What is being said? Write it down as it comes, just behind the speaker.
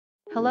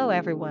Hello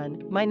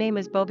everyone, my name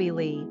is Bobby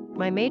Lee.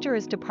 My major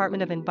is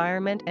Department of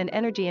Environment and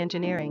Energy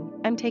Engineering.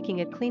 I'm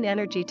taking a clean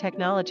energy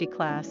technology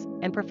class,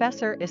 and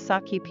professor is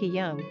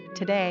Sokheejung.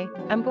 Today,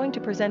 I'm going to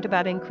present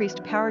about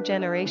increased power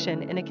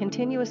generation in a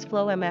continuous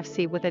flow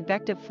MFC with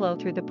advective flow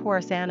through the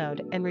porous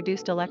anode and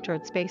reduced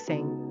electrode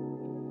spacing.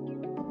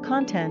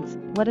 Contents: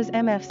 what is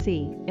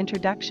MFC?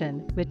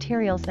 Introduction,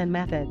 materials and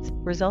methods,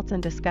 results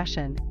and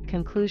discussion,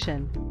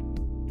 conclusion.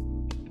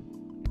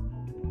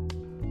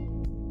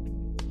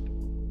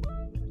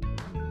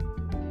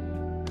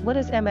 What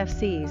is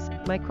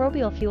MFCs?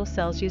 Microbial fuel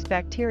cells use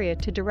bacteria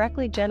to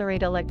directly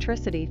generate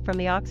electricity from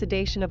the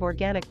oxidation of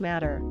organic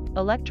matter.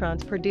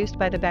 Electrons produced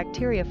by the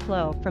bacteria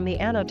flow from the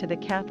anode to the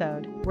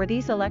cathode, where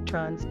these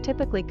electrons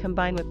typically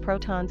combine with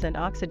protons and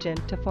oxygen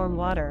to form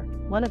water.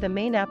 One of the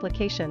main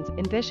applications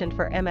envisioned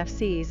for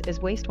MFCs is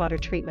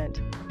wastewater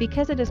treatment,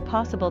 because it is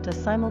possible to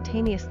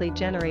simultaneously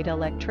generate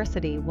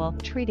electricity while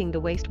treating the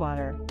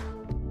wastewater.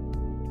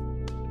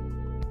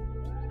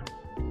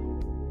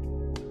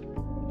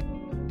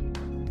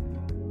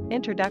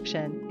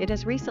 Introduction: it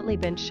has recently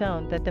been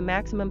shown that the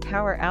maximum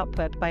power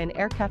output by an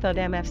air cathode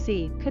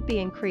MFC could be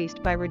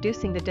increased by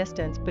reducing the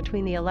distance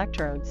between the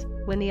electrodes.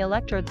 When the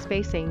electrode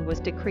spacing was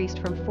decreased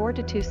from 4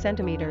 to 2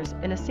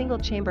 cm in a single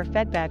chamber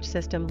fed batch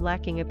system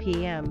lacking a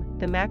PEM,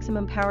 the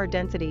maximum power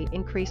density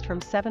increased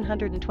from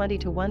 720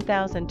 to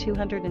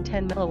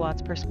 1210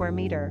 milliwatts per square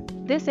meter.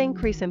 This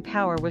increase in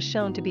power was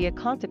shown to be a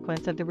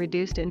consequence of the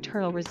reduced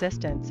internal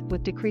resistance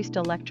with decreased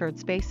electrode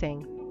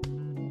spacing.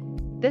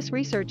 This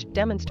research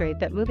demonstrates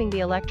that moving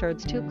the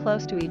electrodes too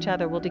close to each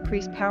other will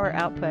decrease power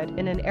output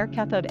in an air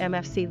cathode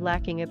MFC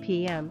lacking a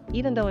PEM,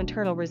 even though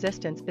internal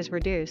resistance is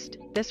reduced.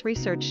 This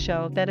research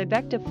showed that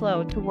advective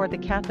flow toward the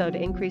cathode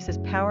increases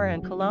power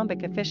and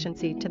coulombic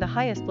efficiency to the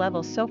highest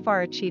level so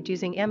far achieved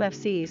using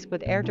MFCs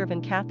with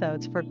air-driven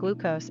cathodes for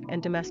glucose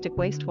and domestic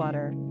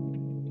wastewater.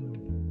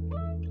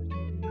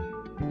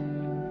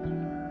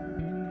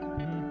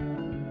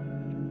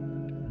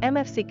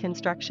 MFC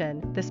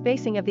construction: the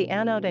spacing of the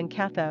anode and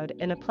cathode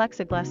in a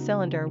plexiglass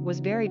cylinder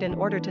was varied in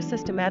order to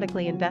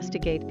systematically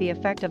investigate the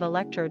effect of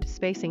electrode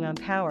spacing on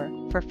power.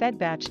 For fed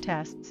batch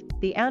tests,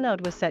 the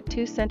anode was set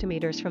 2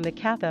 cm from the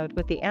cathode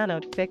with the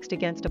anode fixed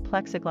against a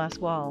plexiglass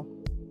wall.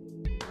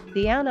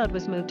 The anode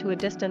was moved to a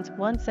distance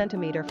 1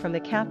 cm from the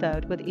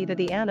cathode with either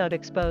the anode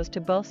exposed to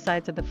both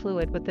sides of the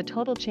fluid with the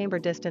total chamber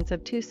distance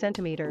of 2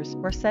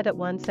 cm or set at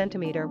 1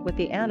 cm with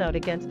the anode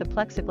against the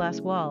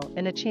plexiglass wall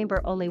in a chamber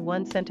only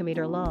 1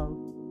 cm long.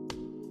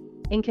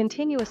 In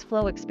continuous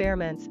flow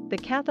experiments, the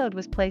cathode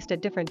was placed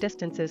at different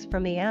distances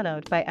from the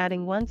anode by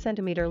adding 1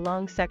 cm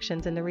long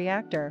sections in the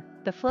reactor.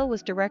 The flow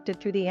was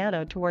directed through the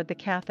anode toward the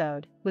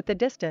cathode, with the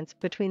distance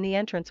between the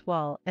entrance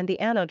wall and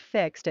the anode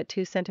fixed at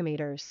 2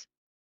 cm.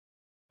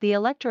 The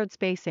electrode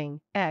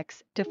spacing,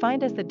 x,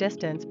 defined as the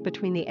distance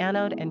between the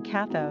anode and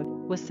cathode,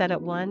 was set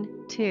at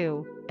 1,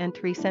 2, and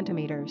 3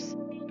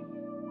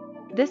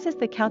 cm. This is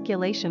the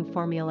calculation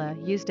formula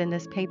used in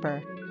this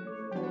paper.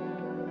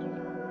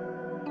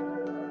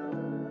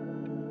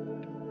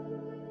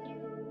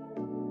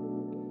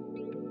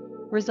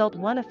 Result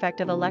 1: effect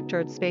of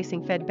electrode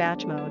spacing fed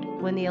batch mode.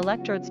 When the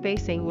electrode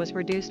spacing was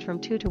reduced from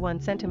 2 to 1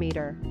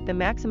 cm, the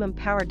maximum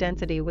power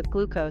density with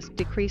glucose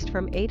decreased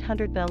from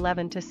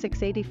 811 to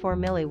 684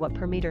 milliwatt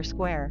per meter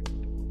square.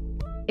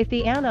 If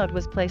the anode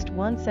was placed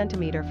 1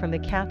 cm from the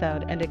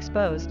cathode and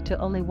exposed to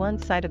only one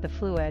side of the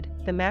fluid,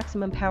 the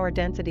maximum power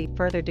density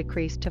further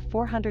decreased to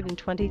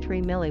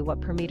 423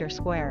 milliwatt per meter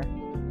square.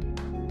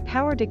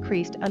 Power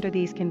decreased under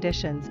these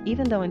conditions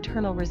even though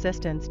internal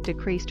resistance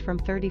decreased from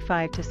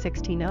 35 to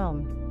 16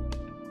 ohm.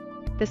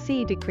 The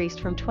C decreased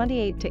from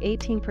 28 to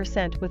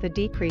 18% with a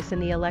decrease in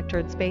the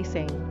electrode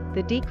spacing.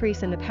 The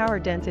decrease in the power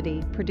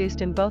density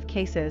produced in both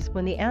cases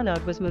when the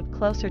anode was moved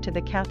closer to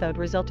the cathode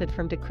resulted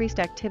from decreased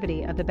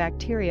activity of the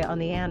bacteria on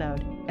the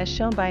anode, as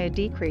shown by a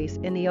decrease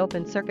in the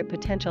open circuit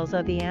potentials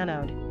of the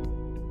anode.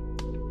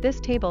 This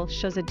table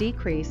shows a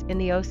decrease in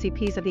the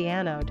OCPs of the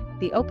anode.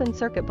 The open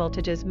circuit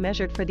voltages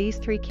measured for these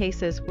three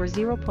cases were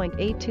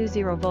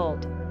 0.820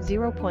 volt,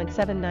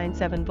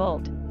 0.797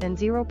 volt, and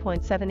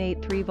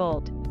 0.783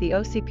 volt. The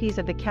OCPs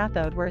of the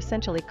cathode were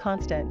essentially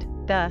constant.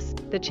 Thus,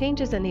 the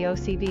changes in the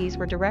OCVs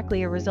were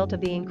directly a result of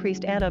the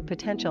increased anode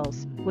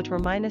potentials, which were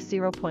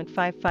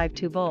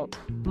 -0.552 volt,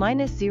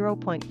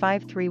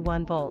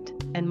 -0.531 volt,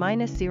 and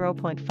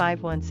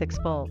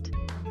 -0.516 volt.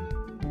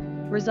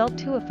 Result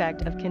 2: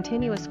 effect of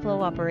continuous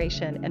flow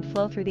operation and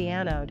flow through the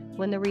anode.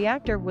 When the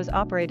reactor was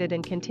operated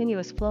in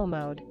continuous flow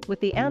mode, with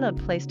the anode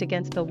placed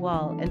against the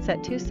wall and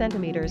set 2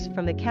 cm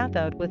from the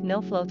cathode with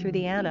no flow through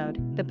the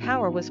anode, the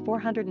power was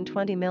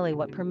 420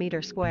 milliwatt per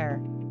meter square.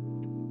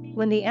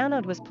 When the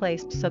anode was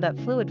placed so that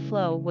fluid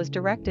flow was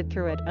directed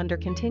through it under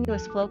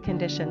continuous flow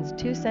conditions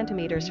 2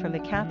 cm from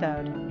the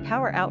cathode,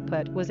 power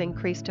output was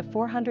increased to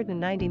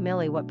 490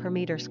 milliwatt per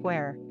meter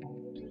square.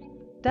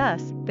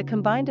 Thus, the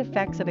combined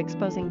effects of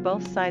exposing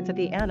both sides of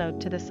the anode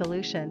to the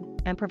solution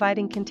and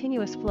providing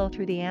continuous flow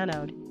through the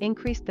anode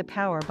increased the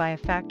power by a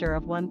factor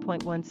of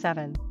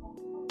 1.17.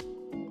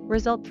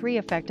 Result 3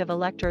 Effect of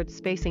electrode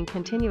spacing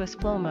continuous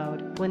flow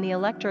mode. When the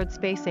electrode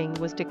spacing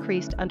was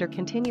decreased under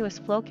continuous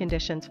flow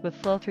conditions with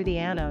flow through the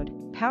anode,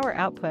 power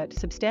output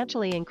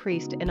substantially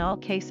increased in all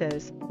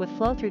cases. With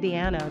flow through the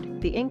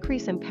anode, the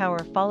increase in power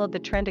followed the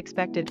trend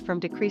expected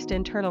from decreased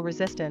internal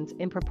resistance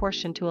in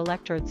proportion to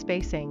electrode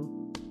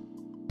spacing.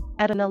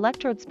 At an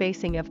electrode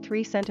spacing of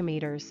 3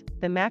 cm,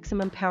 the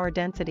maximum power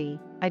density,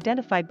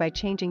 identified by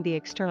changing the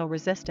external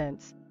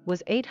resistance,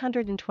 was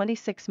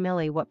 826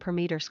 mW per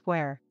meter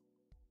square.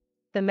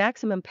 The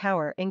maximum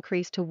power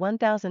increased to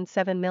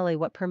 1007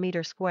 mW per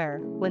meter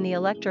square when the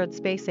electrode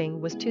spacing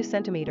was 2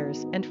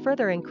 cm and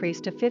further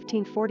increased to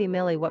 1540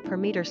 mW per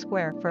meter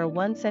square for a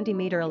 1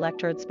 cm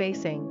electrode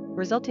spacing,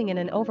 resulting in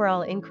an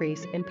overall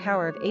increase in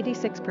power of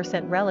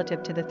 86%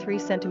 relative to the 3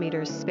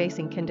 cm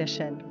spacing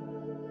condition.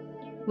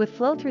 With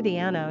flow through the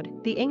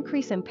anode, the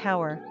increase in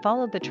power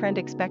followed the trend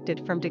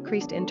expected from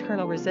decreased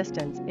internal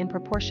resistance in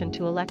proportion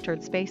to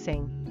electrode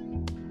spacing.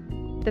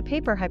 The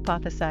paper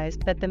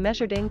hypothesized that the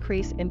measured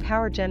increase in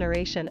power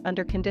generation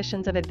under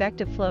conditions of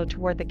advective flow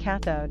toward the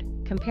cathode,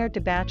 compared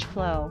to batch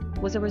flow,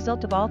 was a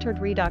result of altered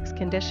redox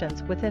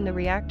conditions within the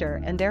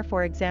reactor and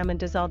therefore examined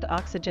dissolved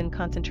oxygen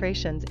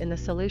concentrations in the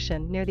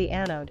solution near the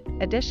anode.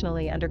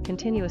 Additionally, under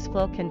continuous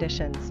flow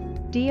conditions,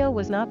 DO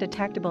was not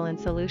detectable in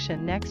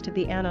solution next to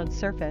the anode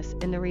surface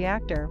in the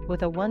reactor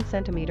with a 1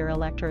 cm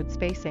electrode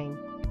spacing.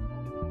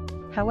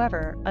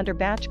 However, under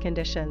batch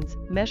conditions,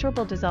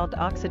 measurable dissolved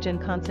oxygen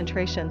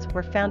concentrations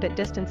were found at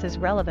distances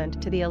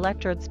relevant to the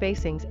electrode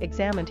spacings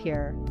examined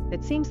here.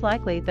 It seems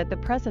likely that the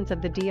presence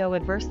of the DO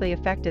adversely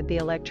affected the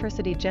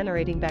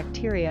electricity-generating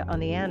bacteria on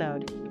the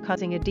anode,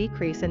 causing a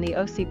decrease in the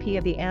OCP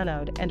of the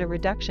anode and a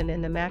reduction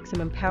in the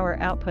maximum power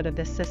output of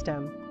this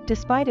system,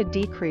 despite a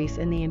decrease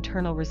in the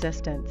internal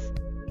resistance.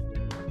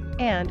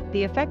 And,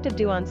 the effect of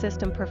DO on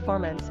system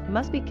performance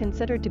must be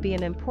considered to be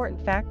an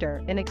important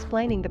factor in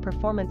explaining the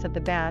performance of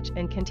the batch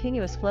and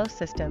continuous flow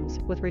systems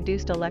with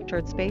reduced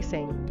electrode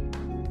spacing.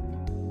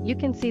 You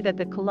can see that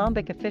the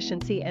Coulombic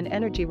efficiency and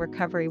energy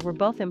recovery were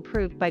both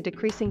improved by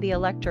decreasing the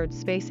electrode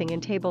spacing in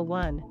Table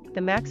 1.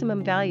 The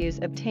maximum values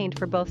obtained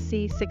for both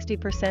C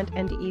 60%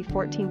 and E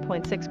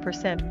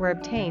 14.6% were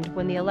obtained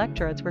when the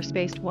electrodes were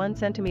spaced 1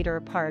 cm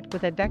apart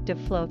with advective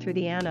flow through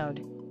the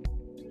anode.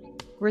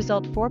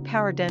 Result 4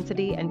 Power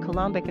density and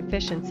Coulombic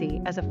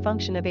efficiency as a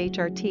function of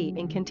HRT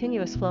in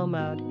continuous flow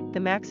mode. The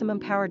maximum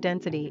power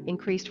density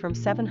increased from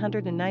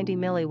 790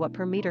 mW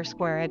per meter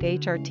square at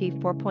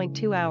HRT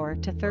 4.2 hour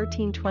to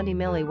 1320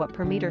 mW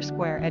per meter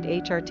square at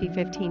HRT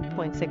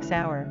 15.6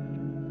 hour.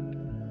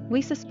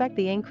 We suspect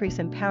the increase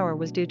in power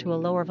was due to a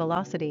lower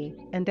velocity,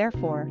 and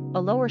therefore, a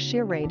lower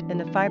shear rate in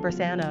the fibrous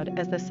anode,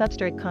 as the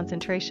substrate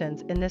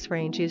concentrations in this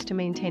range used to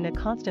maintain a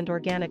constant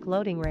organic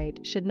loading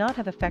rate should not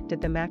have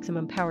affected the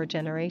maximum power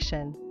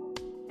generation.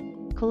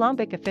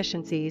 Coulombic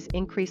efficiencies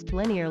increased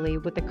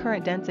linearly with the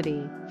current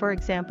density. For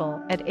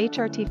example, at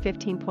HRT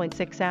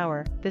 15.6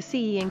 hour, the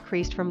CE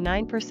increased from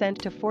 9%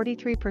 to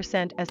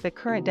 43% as the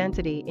current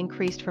density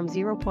increased from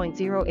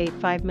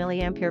 0.085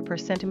 mA per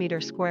centimeter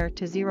square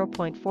to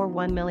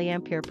 0.41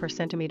 mA per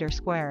centimeter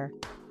square.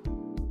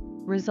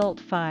 Result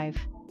 5.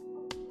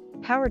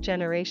 Power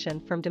generation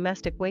from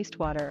domestic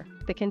wastewater.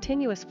 The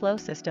continuous flow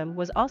system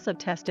was also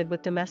tested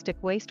with domestic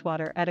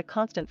wastewater at a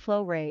constant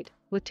flow rate,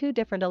 with 2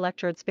 different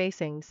electrode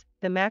spacings.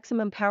 The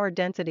maximum power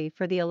density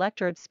for the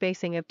electrode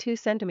spacing of 2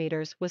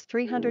 cm was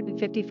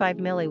 355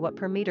 mW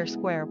per meter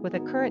square with a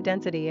current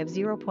density of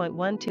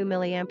 0.12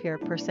 mA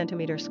per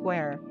centimeter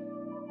square.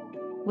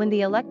 When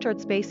the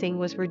electrode spacing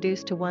was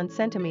reduced to 1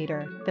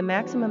 cm, the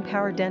maximum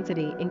power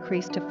density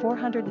increased to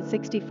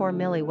 464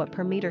 mW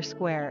per meter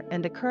square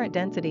and the current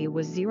density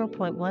was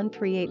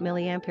 0.138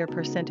 mA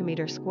per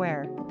centimeter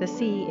square. The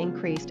CE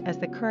increased as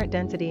the current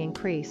density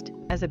increased,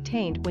 as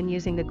obtained when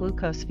using the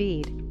glucose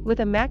feed, with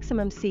a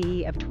maximum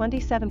CE of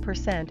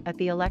 27% at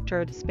the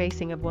electrode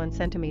spacing of 1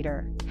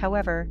 cm.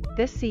 However,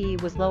 this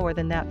CE was lower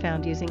than that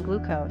found using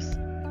glucose.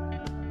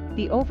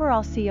 The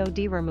overall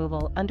COD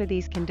removal under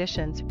these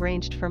conditions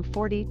ranged from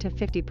 40 to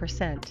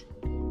 50%.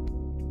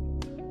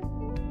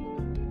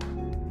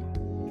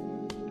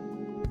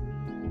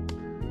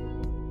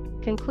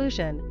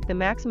 Conclusion: the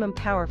maximum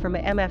power from a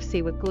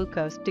MFC with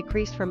glucose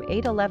decreased from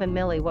 811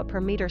 mW per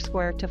meter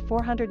square to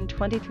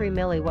 423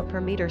 mW per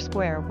meter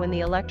square when the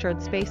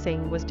electrode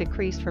spacing was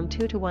decreased from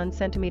 2 to 1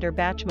 cm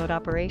batch mode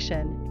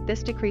operation.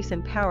 This decrease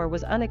in power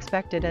was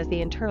unexpected as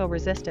the internal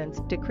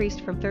resistance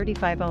decreased from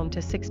 35 ohm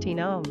to 16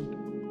 ohm.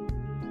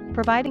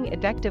 Providing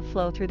advective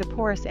flow through the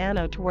porous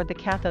anode toward the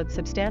cathode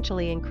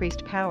substantially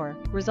increased power,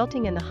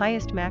 resulting in the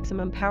highest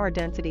maximum power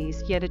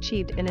densities yet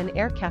achieved in an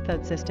air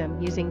cathode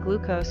system using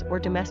glucose or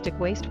domestic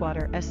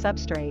wastewater as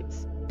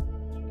substrates.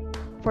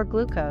 For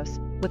glucose,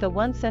 with a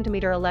 1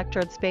 cm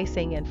electrode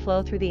spacing and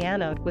flow through the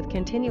anode with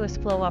continuous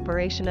flow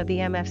operation of the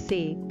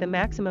MFC, the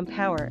maximum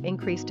power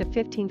increased to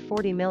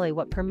 1540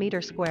 mW per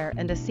meter square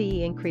and the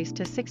CE increased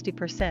to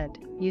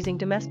 60%. Using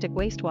domestic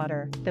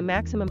wastewater, the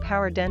maximum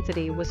power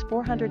density was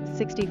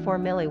 464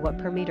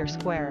 mW per meter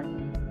square.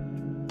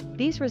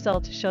 These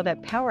results show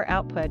that power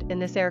output in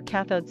this air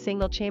cathode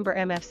single-chamber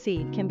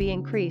MFC can be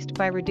increased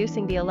by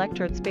reducing the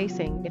electrode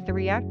spacing if the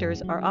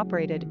reactors are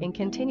operated in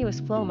continuous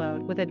flow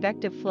mode with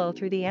advective flow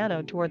through the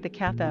anode toward the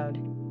cathode.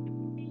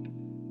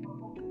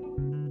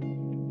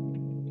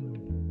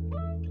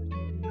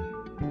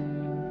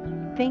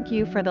 Thank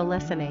you for the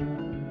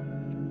listening.